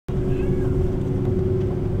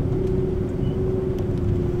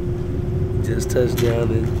this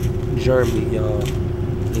touchdown in Germany, y'all.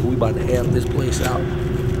 We about to have this place out.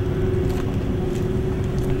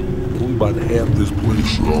 We about to have this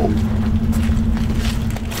place out.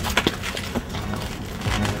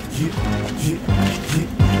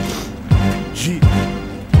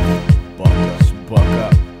 Buck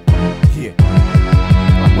up. Yeah.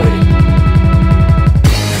 I'm with it.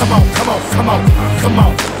 Come on, come on, come on, come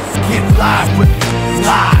on. Get live with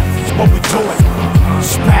live. What we doing?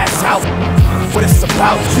 Spaz out. What it's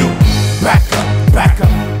about, G. Back up, back up,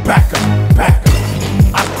 back up, back up.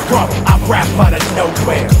 I'm Krump, I rap out of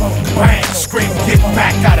nowhere. Bang, scream, get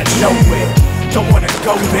back out of nowhere. Don't wanna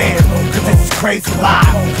go there, cause this is crazy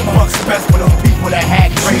live. Buck's best for those people that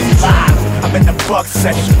had crazy lives. I'm in the Buck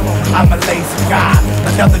session, I'm a lazy guy.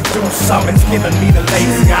 Another dude summons giving me the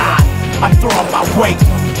lazy eye. I'm throwing my weight,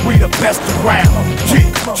 we the best around.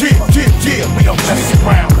 Yeah, we don't mess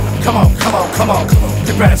around. Come on, come on, come on,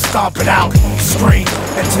 you better stomp it out. Scream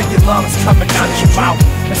until your lungs coming out your mouth.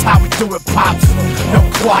 That's how we do it, pops. No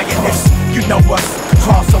quietness, you know us.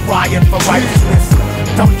 Cause a riot for righteousness.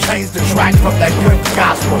 Don't change the track from that good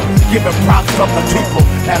gospel. Giving props from the people,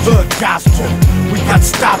 that hood gospel. We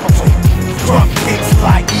unstoppable. Krump kicks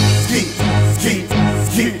like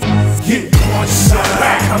on some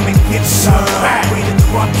back, come and get some back. We the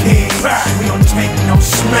Krump kids, we don't take no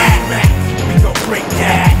smack. We gon' bring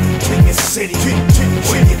that to your city,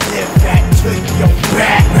 where you live at, to your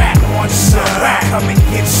back. On some back, come and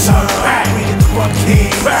get some back. We the Krump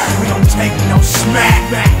kids, we don't take no smack.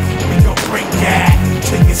 We gon' bring that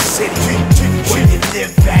to your city, where you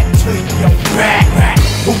live at, to your back.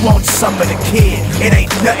 Who wants some of the kid? It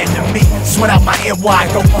ain't nothing to me. Sweat out my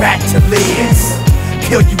NY, go back to Liz.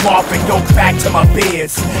 Kill you off and go back to my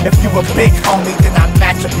beers. If you a big homie, then I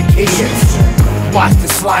match up your kids. Watch the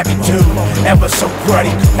slimy dude, ever so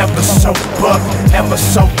gruddy, ever so buck, ever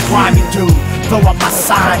so grimy dude. Throw up my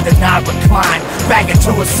sign, then I recline. Back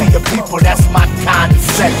into a sea of people, that's my kind of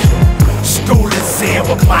section. School is here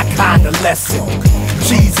with my kind of lesson.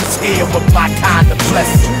 Jesus here with my kind of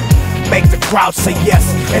blessing. Make the crowd say yes,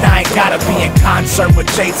 and I ain't gotta be in concert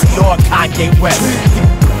with Jay-Z or Kanye West.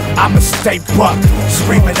 I'ma stay buck,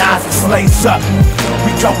 screaming eyes and slays up.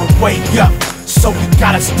 We going way up, so we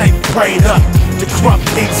gotta stay prayed up. The Krump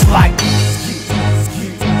kicks like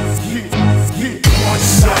on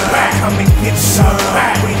some back, come and get some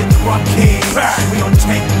back. We the Krump kids, we don't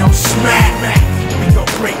take no smack. We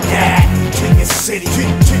gon' bring that to your city,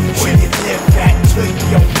 where you live at, to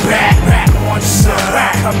your back. On some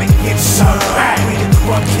back, come and get some back. We the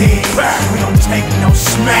Krump kids, we don't take no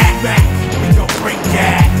smack. We gon' bring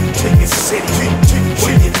that to your city,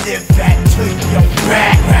 where you live at, to your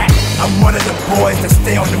back. I'm one of the boys that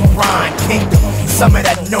stay on the grind. Kingdom, some of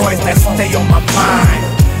that noise that stay on my mind.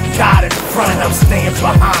 God in front, I'm staying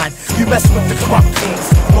behind. You mess with the Krump kings,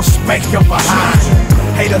 we'll spank your behind.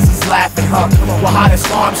 Haters is laughing, huh? Well, how this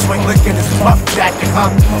arm swing, look at his puff jacket, huh?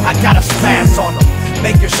 I got a spaz on him,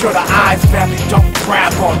 making sure the Eyez family don't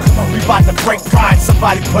grab on him. We about to break pride,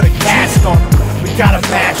 somebody put a cast on him. We got a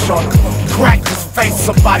mash on him, crack his face,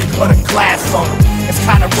 somebody put a glass on him. It's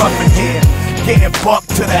kinda rough in here, getting bucked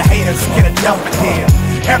to the haters, get enough in here.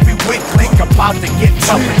 Every week link about to get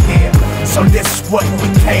tough in here. So this is what we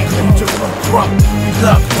came to do. Krump, we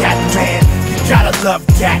love that, man. You gotta love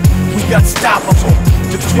that. We unstoppable.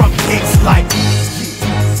 The Krump kicks like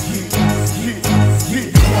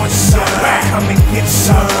on some back, come and get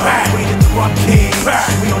some back. We the Krump kids,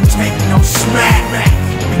 we don't take no smack.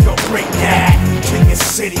 We gon' bring that to your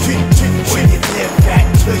city, where you live at,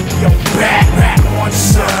 to your back. On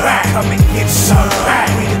some back, come and get some back.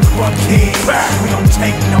 We the Krump kids, we don't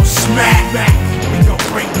take no smack. We gon'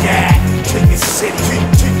 bring that to your city,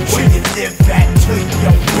 where you live at, to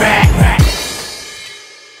your back.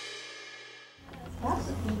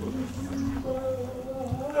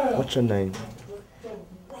 What's your name?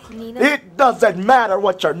 Nina. It doesn't matter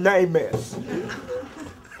what your name is.